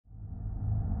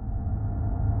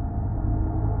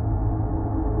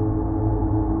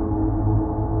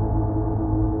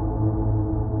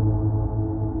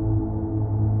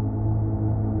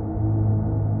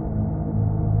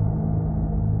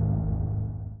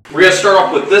We're going to start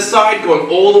off with this side, going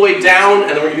all the way down,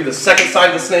 and then we're going to do the second side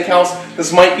of the snake house.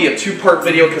 This might be a two-part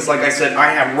video because, like I said,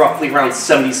 I have roughly around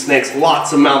 70 snakes,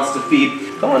 lots of mouths to feed.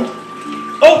 Come on.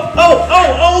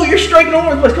 Oh, you're striking all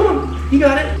over the place. Come on, you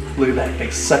got it. Look at that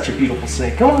face, such a beautiful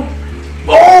snake. Come on.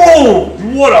 Oh,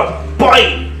 what a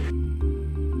bite.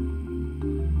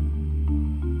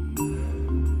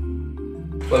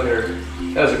 Look at her.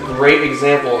 That was a great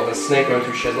example of a snake going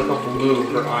through shed. Look how blue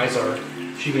her eyes are.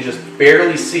 She can just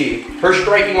barely see. Her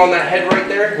striking on that head right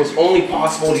there was only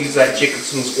possible to use that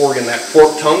Jacobson's organ, that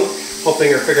forked tongue,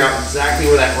 helping her figure out exactly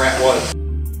where that rat was.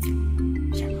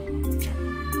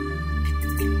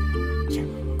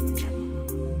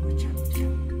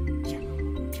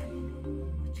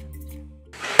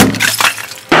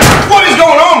 What is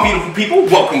going on, beautiful people?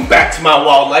 Welcome back to my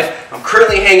wildlife. I'm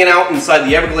currently hanging out inside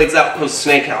the Everglades Outpost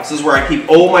Snake House. This is where I keep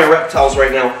all my reptiles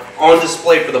right now on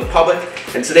display for the public.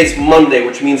 And today's Monday,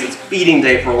 which means it's feeding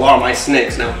day for a lot of my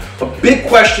snakes. Now, a big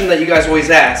question that you guys always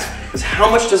ask is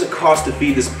how much does it cost to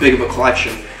feed this big of a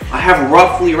collection? I have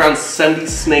roughly around 70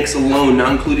 snakes alone,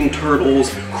 not including turtles,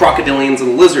 crocodilians,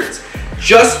 and lizards.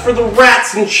 Just for the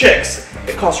rats and chicks,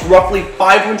 it costs roughly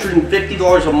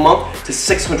 $550 a month to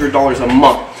 $600 a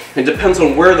month. It depends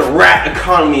on where the rat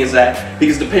economy is at,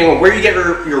 because depending on where you get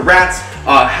your rats,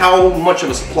 how much of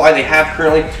a supply they have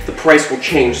currently, the price will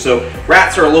change. So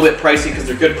rats are a little bit pricey because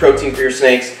they're good protein for your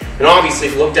snakes. And obviously,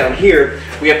 if you look down here,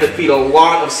 we have to feed a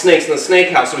lot of snakes in the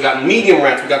snake house. So we got medium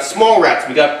rats, we got small rats,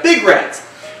 we got big rats,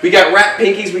 we got rat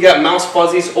pinkies, we got mouse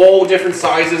fuzzies, all different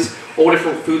sizes, all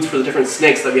different foods for the different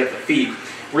snakes that we have to feed.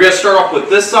 We're going to start off with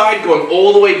this side, going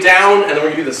all the way down, and then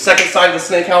we're going to do the second side of the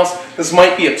snake house. This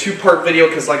might be a two-part video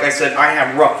because, like I said, I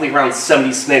have roughly around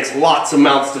 70 snakes, lots of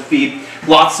mouths to feed,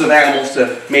 lots of animals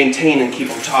to maintain and keep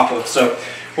on top of. So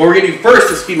what we're going to do first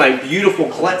is feed my beautiful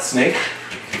Colette snake,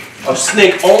 a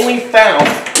snake only found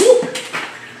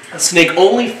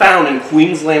in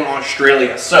Queensland,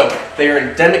 Australia. So they are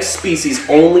endemic species,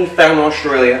 only found in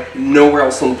Australia, nowhere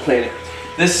else on the planet.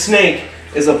 This snake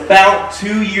is about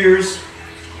 2 years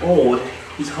old.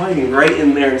 He's hiding right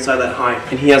in there inside that hive,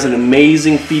 and he has an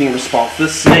amazing feeding response.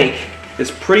 This snake is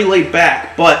pretty laid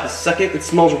back, but the second it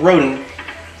smells rodent,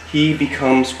 he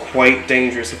becomes quite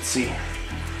dangerous. Let's see.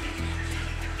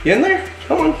 You in there?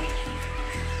 Come on.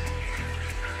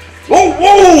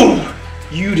 Whoa!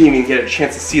 You didn't even get a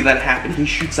chance to see that happen. He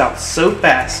shoots out so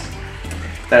fast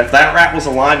that if that rat was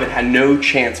alive, it had no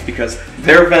chance, because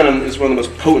their venom is one of the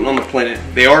most potent on the planet.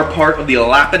 They are part of the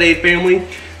Elapidae family.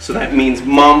 So that means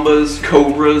mambas,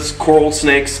 cobras, coral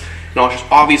snakes, and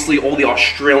obviously all the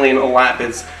Australian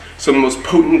elapids. Some of the most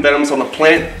potent venoms on the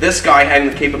planet. This guy having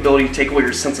the capability to take away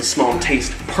your sense of smell and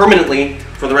taste permanently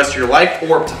for the rest of your life,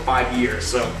 or up to 5 years.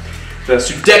 So the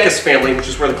Pseudechis family, which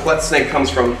is where the Colette snake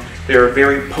comes from, they're a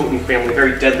very potent family,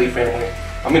 very deadly family.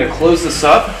 I'm going to close this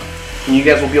up, and you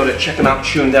guys will be able to check him out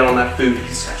chewing down on that food.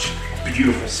 He's such a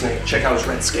beautiful snake. Check out his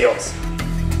red scales.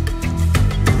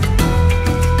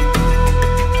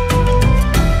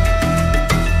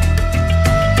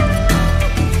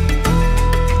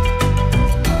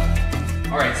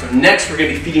 Next, we're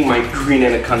going to be feeding my green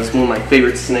anaconda. It's one of my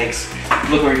favorite snakes.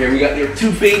 Look right here. We got their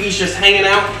 2 babies just hanging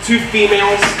out, 2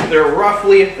 females. They're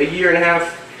roughly a year and a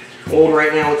half old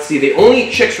right now. Let's see. They only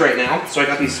eat chicks right now, so I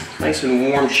got these nice and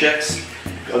warm chicks.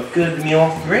 A good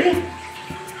meal. You ready?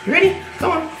 You ready?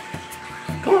 Come on.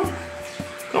 Come on.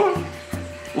 Come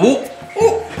on. Ooh,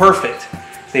 ooh, perfect.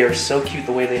 They are so cute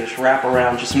the way they just wrap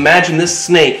around. Just imagine this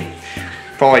snake,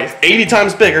 probably 80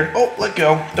 times bigger. Oh, let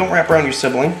go. Don't wrap around your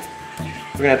sibling.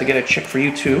 We're gonna have to get a chick for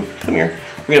you too. Come here.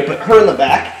 We're gonna put her in the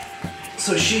back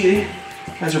so she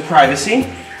has her privacy.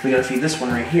 We gotta feed this one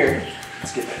right here.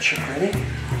 Let's get that chick ready.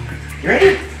 You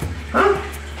ready? Huh?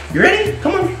 You ready?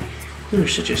 Come on. You're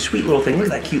such a sweet little thing.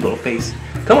 Look at that cute little face.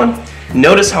 Come on.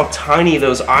 Notice how tiny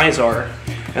those eyes are,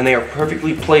 and they are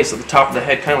perfectly placed at the top of the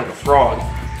head, kind of like a frog.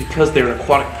 Because they're an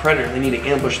aquatic predator, they need to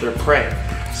ambush their prey.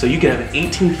 So you can have an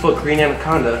 18-foot green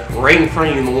anaconda right in front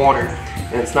of you in the water,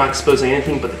 and it's not exposing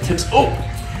anything but the tips. Oh!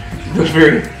 The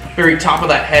very top of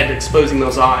that head exposing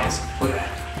those eyes. Look at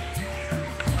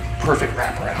that. Perfect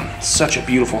wraparound. Such a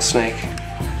beautiful snake.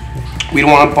 We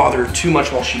don't want to bother her too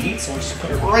much while she eats, so we'll just put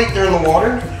her right there in the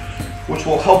water, which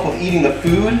will help with eating the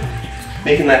food,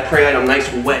 making that prey item nice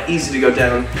and wet, easy to go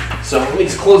down. So let me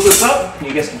just close this up, and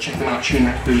you guys can check them out chewing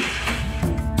that food.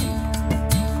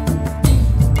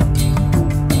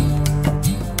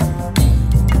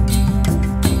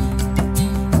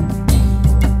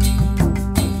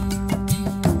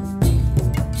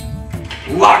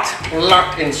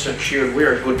 Locked and secured. We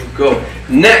are good to go.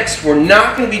 Next, we're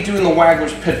not going to be doing the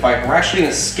Waggler's pit fight. We're actually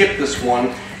going to skip this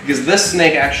one because because this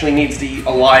snake actually needs to eat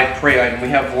a live prey item. We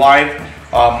have live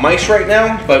mice right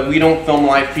now, but we don't film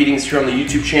live feedings here on the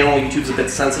YouTube channel. YouTube's a bit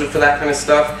sensitive for that kind of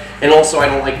stuff. And also I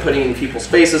don't like putting in people's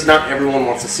faces. Not everyone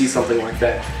wants to see something like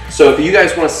that. So if you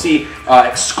guys want to see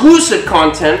exclusive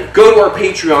content, go to our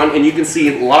Patreon and you can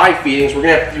see live feedings. We're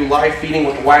going to have to do live feeding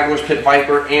with the Wagler's Pit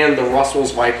Viper and the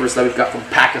Russell's Vipers that we've got from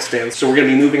Pakistan. So we're going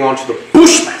to be moving on to the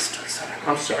Bushmasters.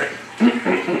 I'm sorry.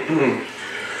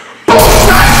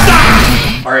 Bushmaster!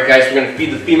 Alright guys, we're going to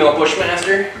feed the female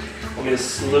Bushmaster. I'm going to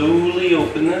slowly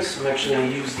open this. I'm actually going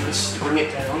to use this to bring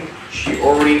it down. She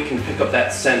already can pick up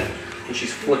that scent, and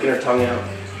she's flicking her tongue out.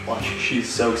 Watch, she's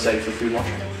so excited for food. Watch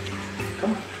her.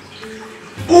 Come on.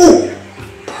 Ooh!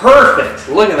 Perfect!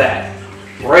 Look at that.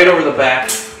 Right over the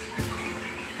back.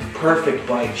 Perfect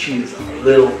bite. She is a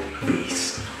little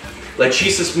beast.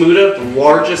 Leichissus muta, the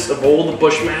largest of all the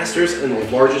Bushmasters and the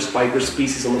largest viper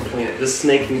species on the planet. This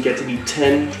snake can get to be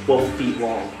 10, 12 feet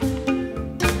long.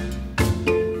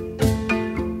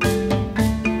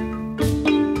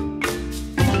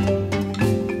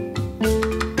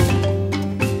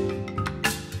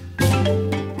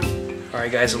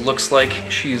 Alright guys, it looks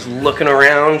like she's looking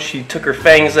around. She took her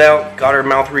fangs out, got her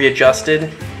mouth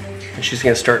readjusted, and she's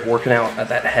going to start working out at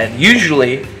that head.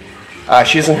 Usually,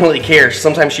 she doesn't really care.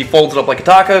 Sometimes she folds it up like a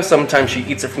taco, sometimes she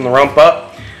eats it from the rump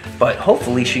up, but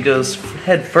hopefully she goes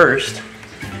head first.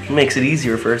 It makes it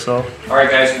easier for herself.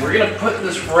 Alright guys, we're going to put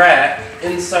this rat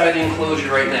inside the enclosure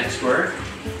right next to her,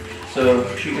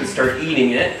 so she can start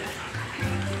eating it.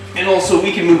 And also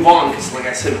we can move on, because like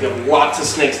I said, we have lots of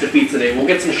snakes to feed today. We'll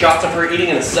get some shots of her eating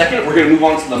in a second. We're going to move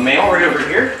on to the male right over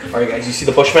here. Alright guys, you see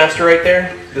the Bushmaster right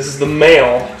there? This is the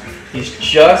male. He's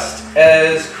just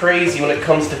as crazy when it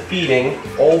comes to feeding.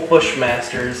 All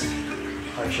Bushmasters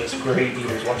are just great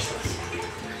eaters. Watch this.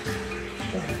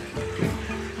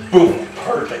 Boom,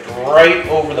 perfect. Right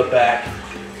over the back.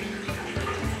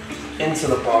 Into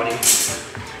the body.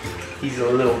 He's a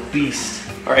little beast.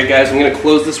 Alright guys, I'm going to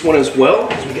close this one as well,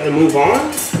 because we got to move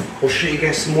on. We'll show you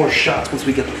guys some more shots once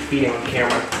we get the feeding on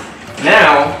camera.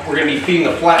 Now, we're going to be feeding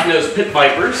the flat-nosed pit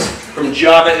vipers from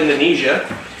Java, Indonesia.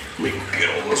 We can get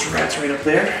all those rats right up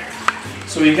there.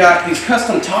 So we got these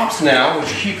custom tops now, which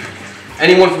keep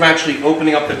anyone from actually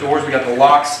opening up the doors. We got the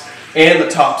locks and the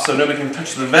tops, so nobody can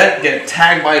touch the vent, get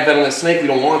tagged by a venomous snake. We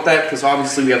don't want that, because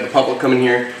obviously we have the public coming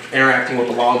here, interacting with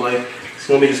the wildlife.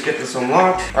 So let me just get this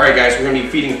unlocked. Alright guys, we're going to be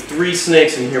feeding 3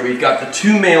 snakes in here. We've got the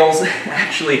 2 males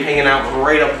actually hanging out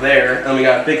right up there. And we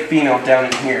got a big female down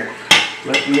in here.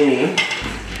 Let me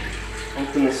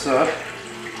open this up.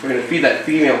 We're going to feed that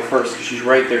female first because she's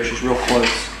right there. She's real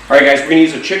close. Alright guys, we're going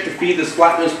to use a chick to feed this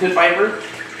flat-nosed pit viper.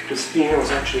 This female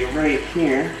is actually right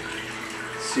here.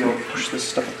 Let's see, I'll push this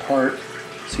stuff apart.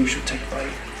 See if she'll take a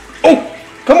bite. Oh!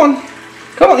 Come on!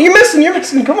 Come on! You're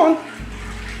missing! Come on!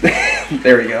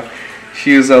 There we go.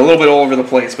 She was a little bit all over the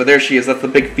place, but there she is. That's the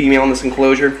big female in this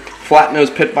enclosure.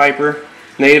 Flat-nosed pit viper,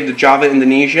 native to Java,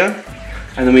 Indonesia.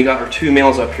 And then we got our 2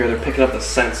 males up here. They're picking up the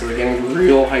scent, so they're getting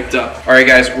real hyped up. Alright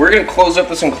guys, we're going to close up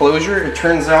this enclosure. It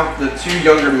turns out the 2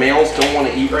 younger males don't want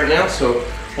to eat right now, so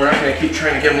we're not going to keep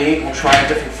trying to get them to eat. We'll try a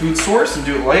different food source and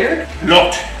do it later.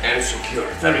 Locked and secure.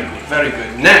 Very good, very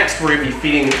good. Next, we're going to be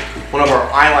feeding one of our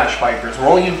eyelash vipers. We're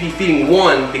only going to be feeding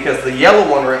one because the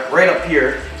yellow one right up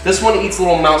here, this one eats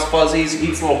little mouse fuzzies,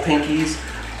 eats little pinkies.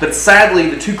 But sadly,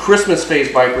 the 2 Christmas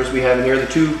phase vipers we have in here,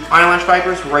 the 2 eyelash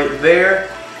vipers right there,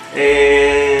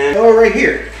 and right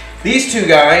here. These 2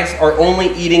 guys are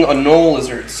only eating anole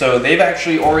lizards, so they've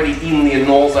actually already eaten the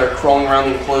anoles that are crawling around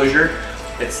the enclosure.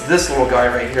 It's this little guy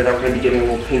right here that we're going to be giving a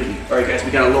little pinky. Alright guys, we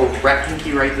got a little rat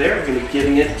pinky right there. We're going to be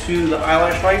giving it to the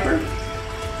eyelash viper.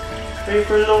 Ready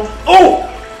for a little... Oh!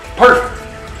 Perfect!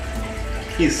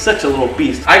 He's such a little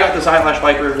beast. I got this eyelash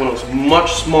viper when it was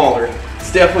much smaller.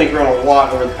 It's definitely grown a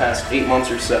lot over the past 8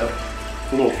 months or so.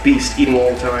 A little beast eating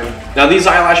all the time. Now these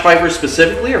eyelash vipers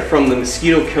specifically are from the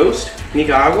Mosquito Coast,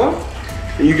 Nicaragua.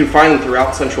 And you can find them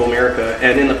throughout Central America.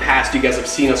 And in the past you guys have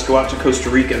seen us go out to Costa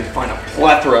Rica and find a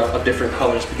plethora of different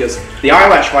colors, because the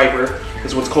eyelash viper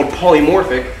is what's called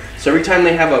polymorphic. So every time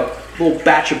they have a little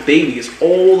batch of babies,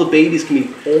 all the babies can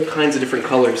be all kinds of different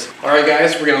colors. Alright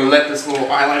guys, we're going to let this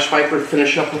little eyelash viper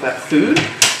finish up with that food.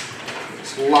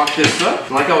 Let's lock this up.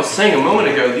 And like I was saying a moment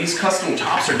ago, these custom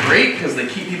tops are great because they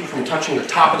keep people from touching the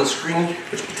top of the screen,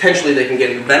 which potentially they can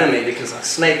get envenomated because a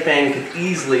snake fang could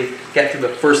easily get through the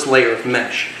first layer of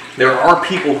mesh. There are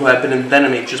people who have been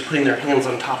envenomated just putting their hands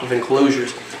on top of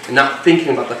enclosures and not thinking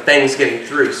about the fangs getting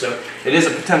through. So it is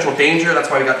a potential danger. That's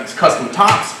why we got these custom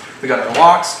tops. We got our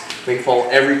locks. We can follow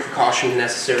every precaution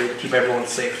necessary to keep everyone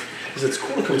safe. Because it's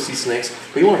cool to come see snakes,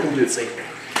 but you want to come do it safely.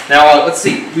 Now, let's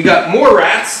see. We got more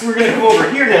rats. We're going to come over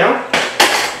here now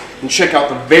and check out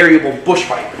the variable bush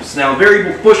vipers. Now,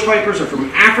 variable bush vipers are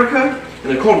from Africa, and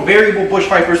they're called variable bush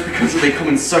vipers because they come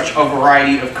in such a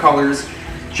variety of colors.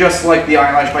 Just like the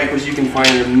eyelash vipers, you can find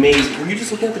it amazing. Were you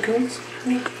just looking at the cones?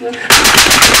 Don't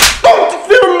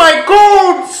fill my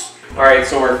cones! Alright,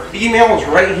 so our female is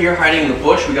right here hiding in the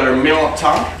bush. We got our male up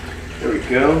top. There we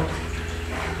go.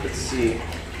 Let's see.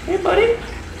 Hey, buddy.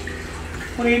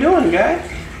 What are you doing, guy?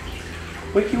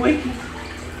 Wakey, wakey.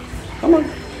 Come on.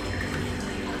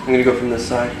 I'm gonna go from this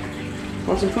side.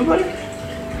 Want some food, buddy?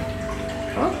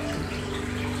 Huh?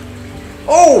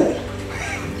 Oh!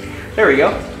 There we go.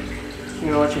 I'm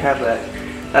gonna let you have that.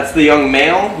 That's the young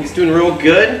male. He's doing real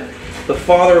good. The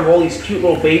father of all these cute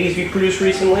little babies we produced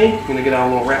recently. I'm gonna get out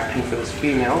a little rat pen for this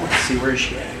female. Let's see, where is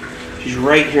she at? She's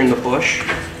right here in the bush.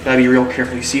 Gotta be real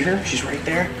careful. You see her? She's right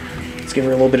there. Let's give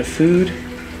her a little bit of food.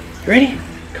 You ready?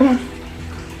 Come on.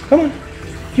 Come on.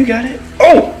 You got it.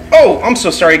 Oh! Oh! I'm so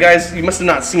sorry, guys. You must have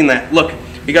not seen that. Look,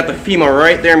 you got the female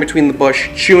right there in between the bush,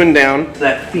 chewing down.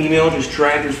 That female just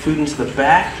dragged her food into the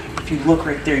back. If you look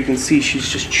right there, you can see she's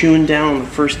just chewing down on the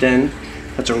first end.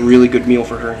 That's a really good meal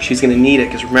for her. She's gonna need it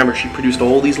because remember, she produced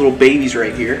all these little babies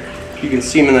right here. You can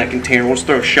see them in that container. We'll just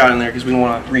throw a shot in there because we don't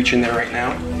want to reach in there right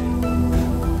now.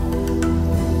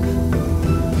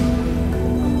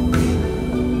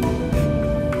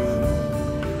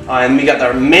 And we got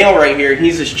our male right here.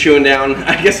 He's just chewing down.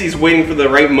 I guess he's waiting for the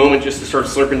right moment just to start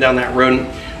slurping down that rodent.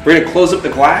 We're gonna close up the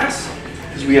glass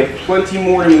because we have plenty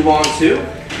more to move on to. So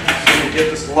we're gonna get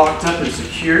this locked up and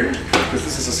secured because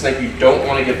this is a snake you don't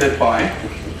want to get bit by.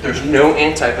 There's no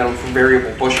anti-venom for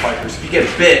variable bush vipers. If you get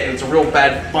bit and it's a real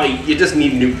bad bite, you just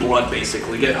need new blood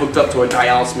basically. Get hooked up to a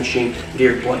dialysis machine and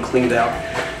get your blood cleaned out.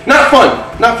 Not fun.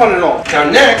 Not fun at all. Now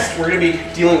next, we're going to be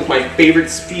dealing with my favorite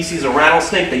species of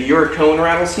rattlesnake, the Yuricone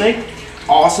rattlesnake.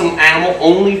 Awesome animal,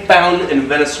 only found in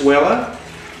Venezuela.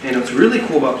 And what's really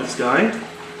cool about this guy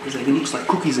is that he looks like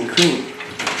cookies and cream.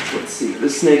 Let's see,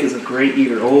 this snake is a great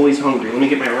eater, always hungry. Let me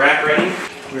get my rack ready.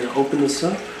 We're going to open this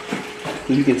up.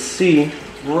 And you can see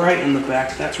right in the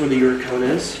back, that's where the Yuricone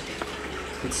is.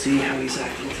 Let's see how he's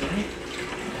acting today.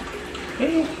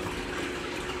 Hey.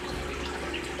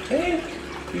 Hey.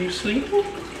 Are you sleeping?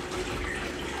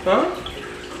 Huh?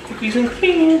 Cookies and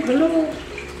cream, hello.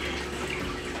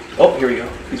 Oh, here we go.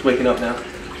 He's waking up now.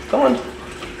 Come on.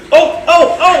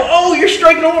 Oh, you're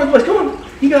striking all over the place. Come on.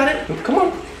 You got it. Come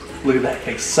on. Look at that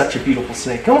face. Such a beautiful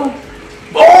snake. Come on.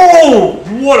 Oh,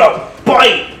 what a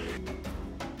bite.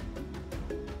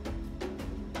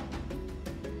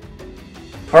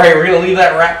 All right, we're going to leave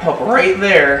that rat pup right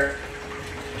there.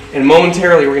 And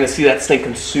momentarily, we're going to see that snake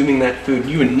consuming that food.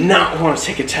 You would not want to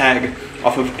take a tag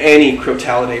off of any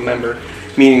Crotalidae member,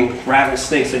 meaning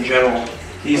rattlesnakes in general.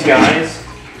 These guys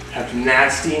have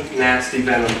nasty, nasty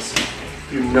venoms.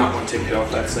 You do not want to take it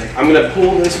off that snake. I'm going to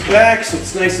pull this back so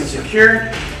it's nice and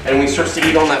secure. And when he starts to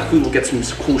eat on that food, we'll get some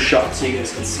cool shots so you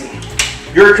guys can see.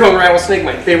 Yuricone rattlesnake,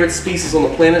 my favorite species on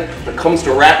the planet when it comes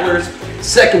to rattlers.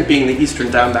 Second being the eastern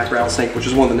diamondback rattlesnake, which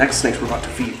is one of the next snakes we're about to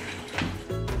feed.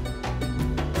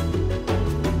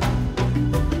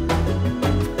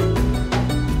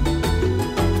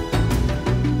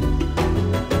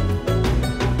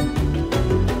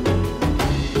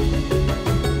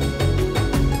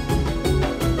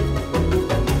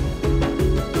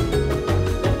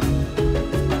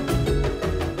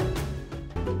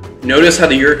 Notice how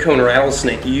the Yuricone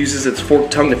rattlesnake uses its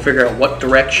forked tongue to figure out what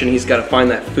direction he's got to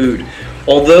find that food.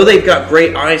 Although they've got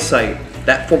great eyesight,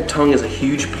 that forked tongue is a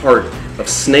huge part of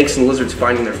snakes and lizards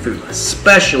finding their food,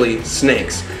 especially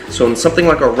snakes. So when something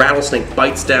like a rattlesnake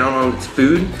bites down on its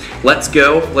food, lets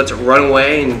go, lets it run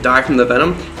away and die from the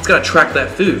venom, it's got to track that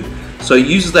food. So it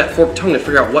uses that forked tongue to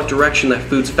figure out what direction that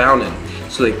food's found in.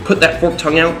 So they put that forked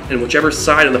tongue out, and whichever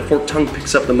side of the forked tongue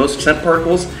picks up the most scent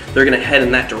particles, they're going to head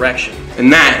in that direction.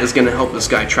 And that is going to help this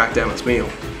guy track down his meal.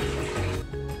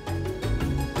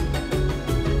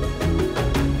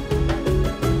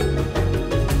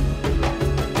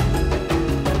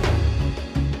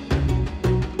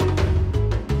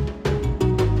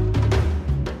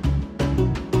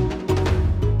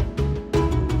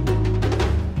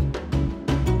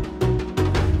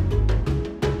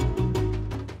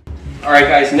 Alright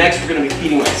guys, next we're going to be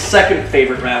feeding my second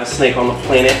favorite rattlesnake on the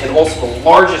planet, and also the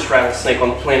largest rattlesnake on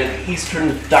the planet, the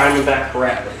eastern diamondback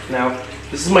rattler. Now,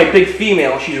 this is my big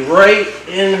female. She's right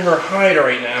in her hide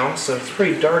right now, so it's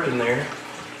pretty dark in there.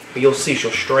 But you'll see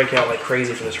she'll strike out like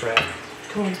crazy for this rat.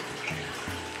 Come on.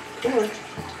 Come on.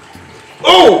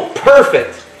 Oh,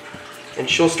 perfect! And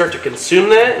she'll start to consume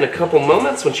that in a couple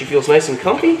moments when she feels nice and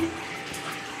comfy. And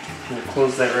we'll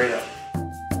close that right up.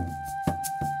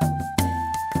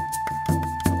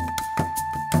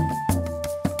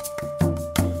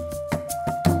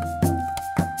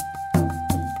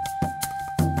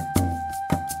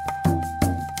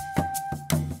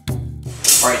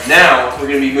 Now we're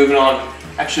gonna be moving on,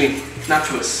 actually not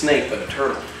to a snake, but a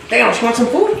turtle. Thanos, you want some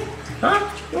food?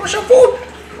 Huh? You want some food?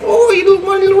 Oh, you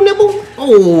want a little nibble?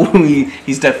 Oh,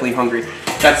 he's definitely hungry.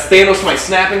 That's Thanos, my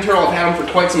snapping turtle. I've had him for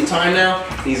quite some time now.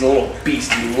 He's a little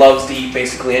beast. He loves to eat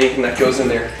basically anything that goes in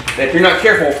there. And if you're not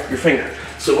careful, your finger.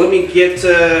 So let me get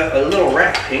a little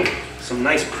rat pink, some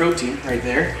nice protein right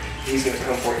there. He's gonna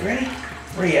come for you. Ready?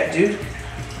 Where you at, dude?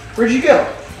 Where'd you go?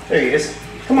 There he is.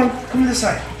 Come on, come to this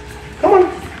side. Come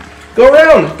on. Go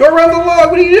around the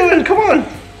log. What are you doing? Come on.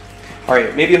 All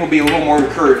right, maybe he'll be a little more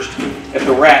encouraged if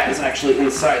the rat is actually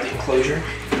inside the enclosure.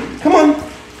 Come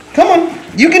on. Come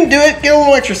on. You can do it. Get a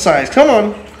little exercise. Come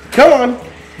on. Come on.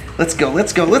 Let's go.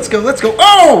 Let's go. Let's go. Let's go.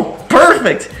 Oh,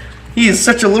 perfect. He is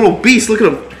such a little beast. Look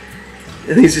at him.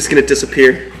 And he's just going to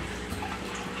disappear.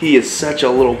 He is such a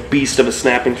little beast of a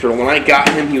snapping turtle. When I got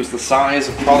him, he was the size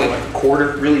of probably like a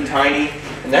quarter, really tiny.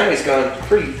 And now he's gone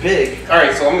pretty big. All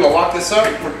right, so I'm going to lock this up.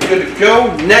 We're good to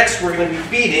go. Next, we're going to be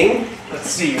feeding. Let's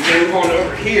see. We're going to move on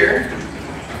over here.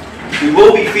 We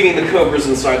will be feeding the cobras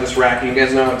inside this rack. You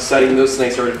guys know how exciting those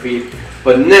snakes are to feed.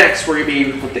 But next, we're going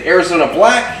to be with the Arizona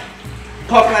Black,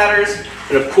 Puff Adders,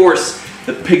 and of course,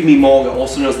 the Pygmy Mulga,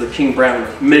 also known as the King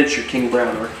Browner, Miniature King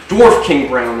Browner, Dwarf King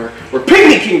Browner, or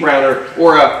Pygmy King Browner,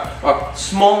 or a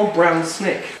small brown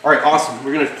snake. All right, awesome.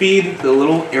 We're going to feed the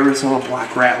little Arizona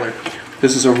Black Rattler.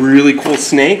 This is a really cool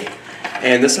snake,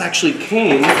 and this actually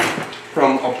came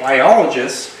from a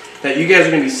biologist that you guys are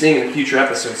going to be seeing in future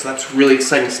episodes. So that's really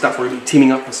exciting stuff. We're going to be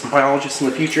teaming up with some biologists in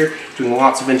the future, doing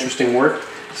lots of interesting work.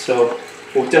 So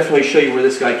we'll definitely show you where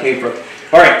this guy came from.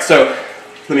 All right, so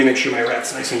let me make sure my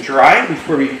rat's nice and dry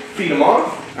before we feed him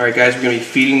off. All right, guys, we're going to be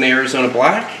feeding the Arizona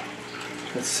Black.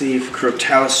 Let's see if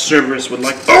Crotalus cerberus would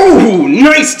like... Oh,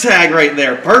 nice tag right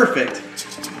there. Perfect.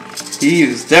 He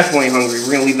is definitely hungry.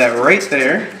 We're going to leave that right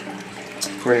there.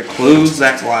 We're going to close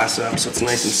that glass up so it's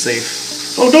nice and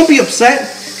safe. Oh, don't be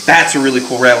upset. That's a really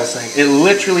cool rattlesnake. It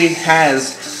literally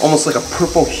has almost like a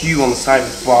purple hue on the side of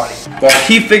its body. While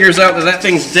he figures out that that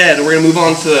thing's dead, we're going to move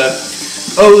on to the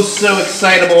oh so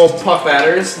excitable Puff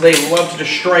Adders. They love to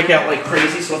just strike out like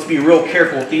crazy, so let's be real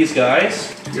careful with these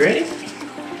guys. You ready?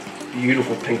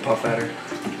 Beautiful pink Puff Adder.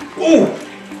 Ooh,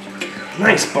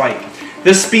 nice bite.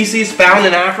 This species found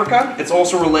in Africa. It's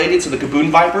also related to the Gaboon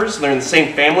Vipers. They're in the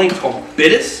same family. It's called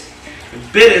Bitis.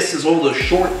 Bitis is all those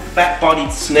short,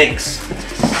 fat-bodied snakes.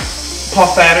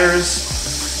 Puff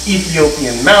Adders,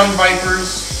 Ethiopian Mountain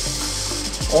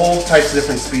Vipers, all types of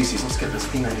different species. Let's get this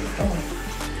thing ready. Come on.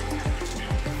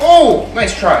 Oh,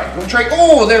 nice try. We'll try.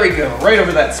 Oh, there we go. Right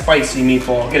over that spicy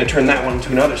meatball. I'm going to turn that one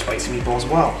into another spicy meatball as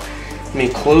well. Let me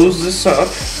close this up,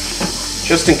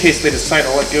 just in case they decide to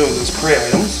let go of those prey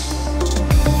items.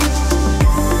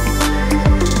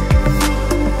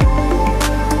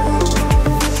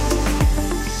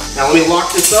 Now let me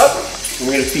lock this up, and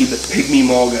we're going to feed the Pygmy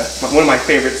Mulga, one of my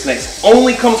favorite snakes.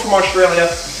 Only comes from Australia.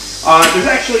 There's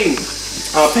actually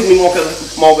Pygmy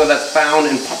Mulga that's found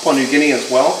in Papua New Guinea as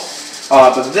well.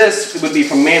 But this would be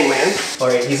from mainland. All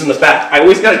right, he's in the back. I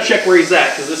always got to check where he's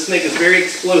at, because this snake is very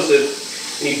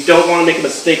explosive, and you don't want to make a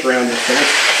mistake around it. So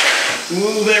let's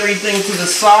move everything to the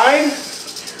side.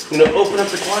 I'm going to open up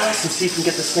the glass and see if we can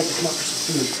get this snake to come up for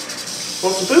some food.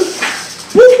 Want some food?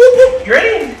 Whoop, whoop, whoop. You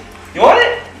ready? You want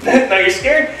it? Now you're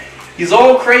scared? He's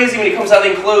all crazy when he comes out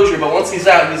of the enclosure, but once he's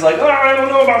out, he's like, oh, I don't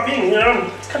know about being here.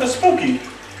 It's kind of spooky.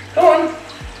 Come on.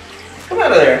 Come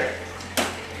out of there.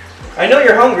 I know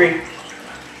you're hungry.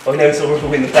 Oh, now he's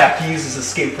over in the back. He uses his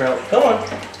escape route. Come on.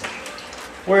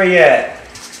 Where are you at?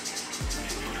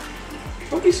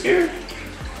 Don't be scared.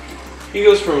 He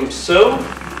goes from so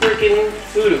freaking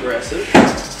food aggressive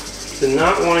to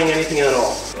not wanting anything at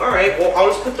all. All right, well,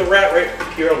 I'll just put the rat right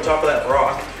here on top of that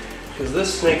rock, because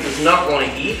this snake does not want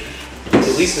to eat,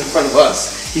 at least in front of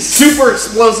us. He's super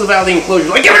explosive out of the enclosure.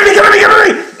 Like, get rid of me, get rid of me, get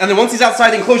rid of me! And then once he's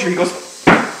outside the enclosure, he goes,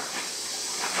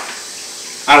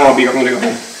 I don't want to be here, I'm going to go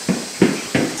home.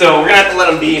 So we're going to have to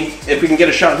let him be. If we can get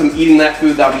a shot of him eating that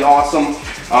food, that would be awesome.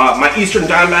 My Eastern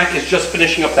Diamondback is just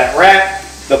finishing up that rat.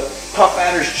 The Puff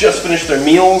Adders just finished their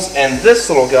meals, and this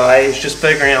little guy is just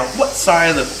figuring out what side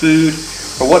of the food,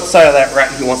 or what side of that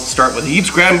rat he wants to start with. He keeps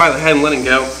grabbing by the head and letting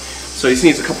go. So he just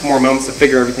needs a couple more moments to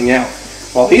figure everything out.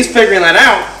 While he's figuring that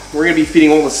out, we're going to be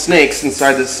feeding all the snakes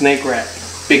inside this snake rack.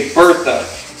 Big Bertha,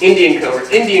 Indian Cobra,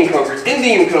 Indian Cobra,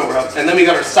 Indian Cobra, and then we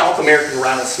got our South American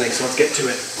rattlesnake, so let's get to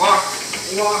it. Lock,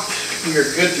 lock, we are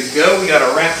good to go. We got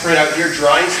our rat right out here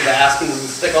drying so the aspen doesn't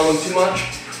stick on them too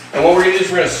much. And what we're going to do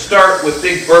is we're going to start with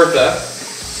Big Bertha.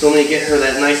 So let me get her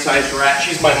that nice sized rat.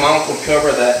 She's my monocled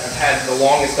cobra that I've had the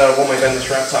longest out of all my Venice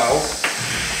reptiles.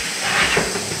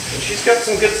 She's got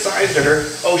some good size to her.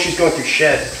 Oh, she's going through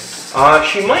shed.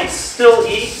 She might still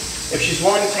eat. If she's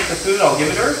willing to take the food, I'll give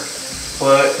it her.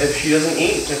 But if she doesn't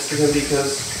eat, it's gonna be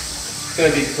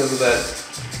because of that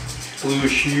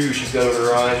bluish hue she's got over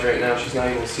her eyes right now. She's not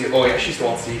able to see it. Oh yeah, she still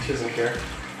wants to eat. She doesn't care.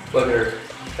 Look at her.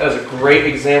 That was a great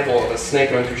example of a snake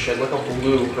going through shed. Look how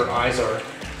blue her eyes are.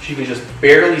 She can just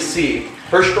barely see.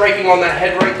 Her striking on that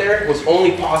head right there was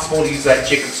only possible to use that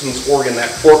Jacobson's organ, that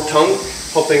forked tongue,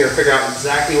 helping her figure out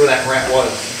exactly where that rat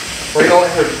was. We're gonna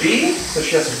let her be, so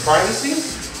she has some privacy.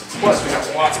 Plus, we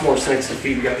got lots more snakes to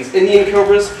feed. We got these Indian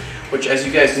cobras, which, as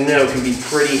you guys know, can be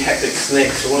pretty hectic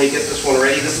snakes. So let me get this one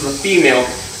ready. This is a female.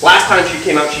 Last time she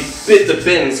came out, she bit the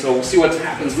bin, so we'll see what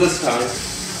happens this time.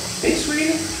 Hey,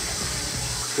 sweetie.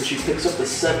 When she picks up the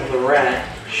scent of the rat,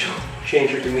 she'll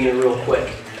change her demeanor real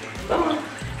quick. Come on.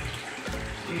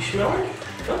 Do you smell her?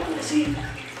 Come on, let's see.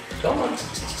 Come on.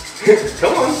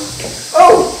 Come on.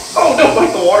 Oh, don't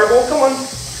bite the water bowl. Come on.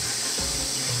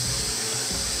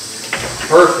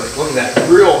 Perfect. Look at that.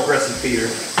 Real aggressive feeder.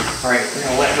 All right, we're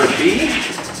going to let her be.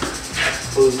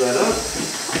 Close that up.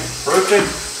 Perfect.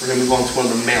 We're going to move on to one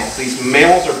of the males. These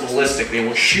males are ballistic. They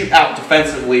will shoot out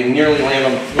defensively and nearly land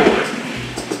on the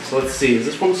floor. So let's see. Is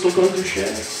this one still going through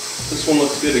shed? This one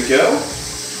looks good to go.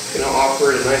 Going to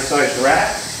offer it a nice sized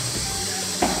rat.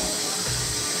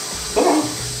 Come on.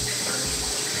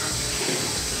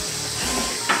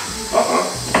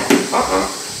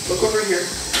 Look over here.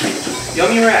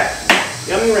 Yummy rat.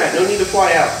 Yummy rat. No need to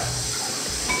fly out.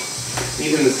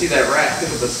 Need him to see that rat. Pick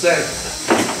up the scent.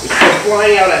 Instead of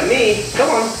flying out at me. Come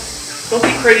on. Don't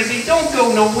be crazy. Don't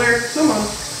go nowhere. Come on.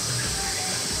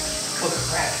 Look,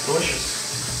 rat.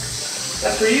 Delicious.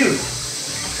 That's for you.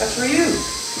 That's for you.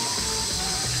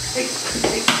 Hey.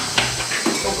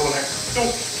 Don't go in there.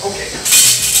 Don't. Okay.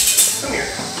 Come here.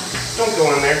 Don't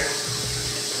go in there.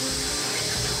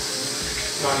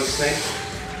 Naughty snake.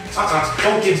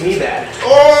 Don't give me that.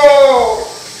 Oh!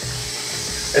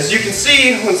 As you can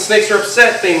see, when snakes are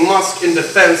upset, they musk in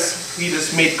defense. He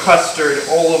just made custard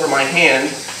all over my hand.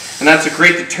 And that's a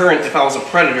great deterrent if I was a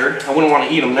predator. I wouldn't want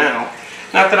to eat him now.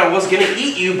 Not that I was going to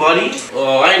eat you, buddy.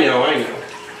 Oh, I know.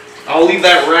 I'll leave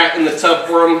that rat in the tub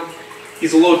for him.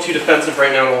 He's a little too defensive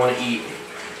right now to want to eat.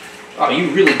 Oh,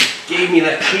 you really gave me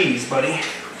that cheese, buddy.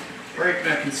 Right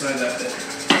back inside that bit.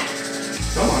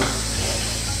 Come on.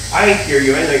 I hear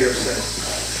you. I know you're upset.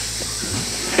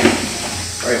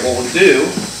 Alright, what we'll do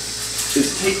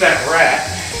is take that rat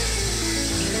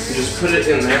and just put it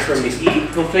in there for him to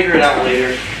eat. He'll figure it out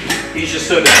later. He's just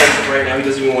so defensive right now, he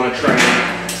doesn't even want to try it.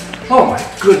 Oh my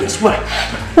goodness, what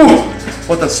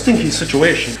a stinky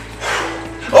situation.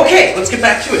 Okay, let's get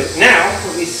back to it. Now,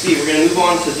 let me see, we're going to move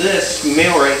on to this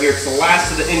male right here. It's the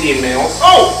last of the Indian males.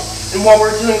 Oh! And while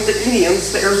we're dealing with the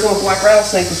Indians, the Arizona black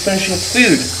rattlesnake was finishing its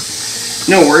food.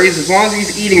 No worries, as long as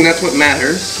he's eating, that's what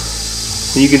matters.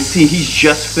 And you can see he's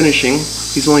just finishing.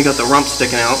 He's only got the rump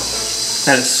sticking out.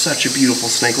 That is such a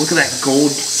beautiful snake. Look at that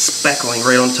gold speckling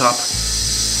right on top.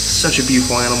 Such a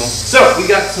beautiful animal. So, we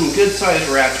got some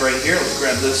good-sized rats right here. Let's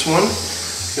grab this one.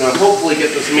 Gonna hopefully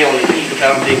get this male to eat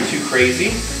without him being too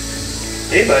crazy.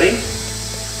 Hey, buddy.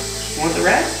 You want the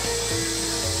rat?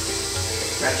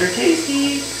 Rats are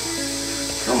tasty.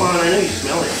 Come on, I know you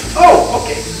smell it. Oh,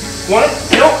 okay. Want it?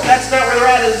 Nope, that's not where the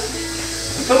rat is.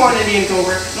 Come on, Indian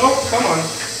cobra. Nope, come on.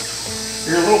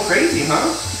 You're a little crazy,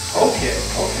 huh? Okay,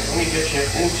 let me get you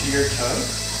into your tub.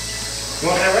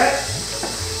 You want that rat?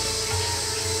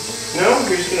 No?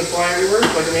 You're just gonna fly everywhere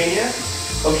like a maniac?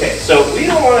 Okay, so we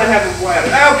don't want to have him fly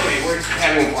out. Okay, we're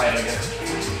having him fly out again.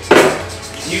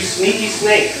 You sneaky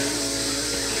snake.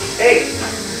 Hey,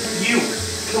 you,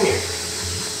 come here.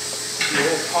 You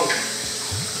little punk.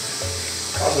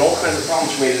 Causing all kinds of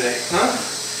problems for me today, huh?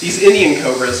 These Indian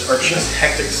cobras are just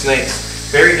hectic snakes.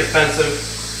 Very defensive,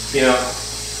 you know.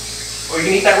 Oh, you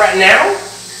can eat that rat now?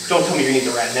 Don't tell me you're gonna eat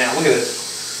the rat now. Look at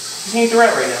this. He's gonna eat the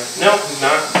rat right now. No, he's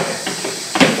not.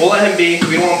 Okay. We'll let him be.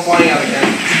 We don't want him flying out again.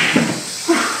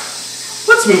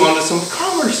 Let's move on to some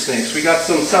calmer snakes. We got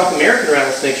some South American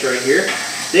rattlesnakes right here.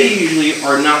 They usually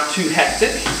are not too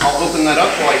hectic. I'll open that up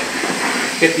while I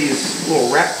get these little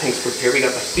rat pinks prepared. We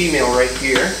got the female right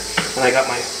here. And I got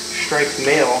my striped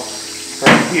male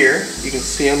right here. You can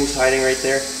see him, he's hiding right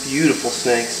there. Beautiful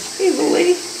snakes. Hey, little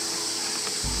lady.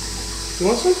 You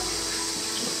want some?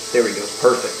 There we go,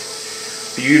 perfect.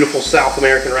 Beautiful South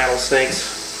American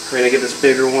rattlesnakes. We're gonna get this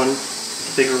bigger one,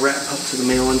 bigger rat up to the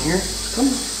male in here. Come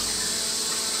on.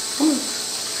 Come on.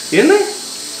 You in there?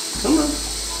 Come on.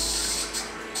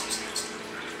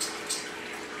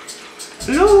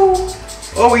 Hello?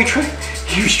 Oh, he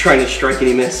was trying to strike and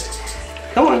he missed.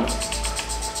 Come on.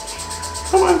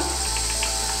 Come on.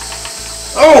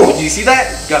 Oh, do you see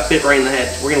that? Got bit right in the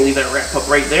head. We're gonna leave that wrap up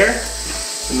right there,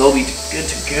 and they'll be good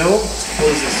to go. Let's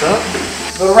close this up.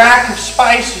 The rack of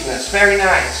spiciness, very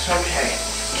nice. Okay.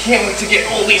 Can't wait to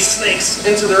get all these snakes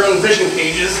into their own vision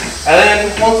cages. And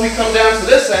then once we come down to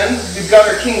this end, we've got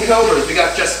our king cobras. We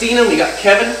got Justina, we got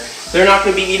Kevin. They're not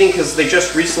going to be eating because they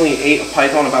just recently ate a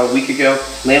python about a week ago,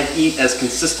 and they don't eat as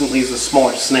consistently as the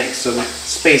smaller snakes, so we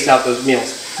space out those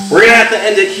meals. We're going to have to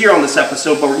end it here on this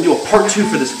episode, but we're going to do a part 2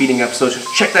 for this feeding episode, so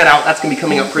check that out. That's going to be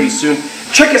coming up pretty soon.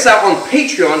 Check us out on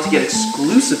Patreon to get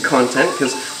exclusive content,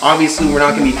 because obviously we're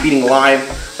not going to be feeding live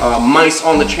mice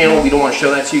on the channel. We don't want to show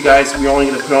that to you guys. We're only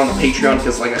going to put it on the Patreon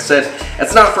because, like I said,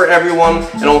 it's not for everyone,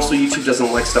 and also YouTube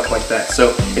doesn't like stuff like that.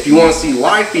 So if you want to see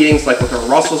live feedings like with a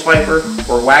Russell's Viper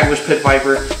or Wagler's Pit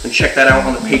Viper, then check that out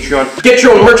on the Patreon. Get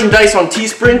your own merchandise on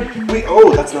Teespring.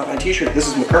 Oh, that's not my t-shirt. This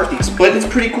is McCarthy's, but it's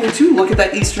pretty cool too. Look at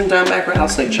that Eastern Diamondback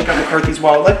rattlesnake. Check out McCarthy's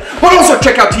Wildlife. But also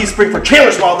check out Teespring for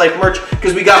Chandler's Wildlife merch,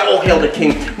 because we got All Hail the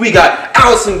King, we got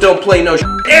Allison Don't Play No Shit,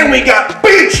 and we got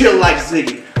Be Chill Like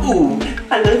Ziggy. Ooh,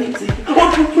 I love you, Ziggy.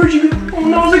 Oh, where'd you go? Oh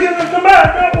no, Ziggy, come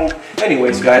back. No.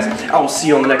 Anyways, guys, I will see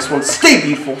you on the next one. Stay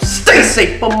beautiful, stay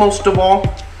safe, but most of all,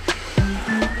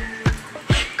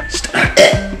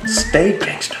 stay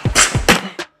gangster.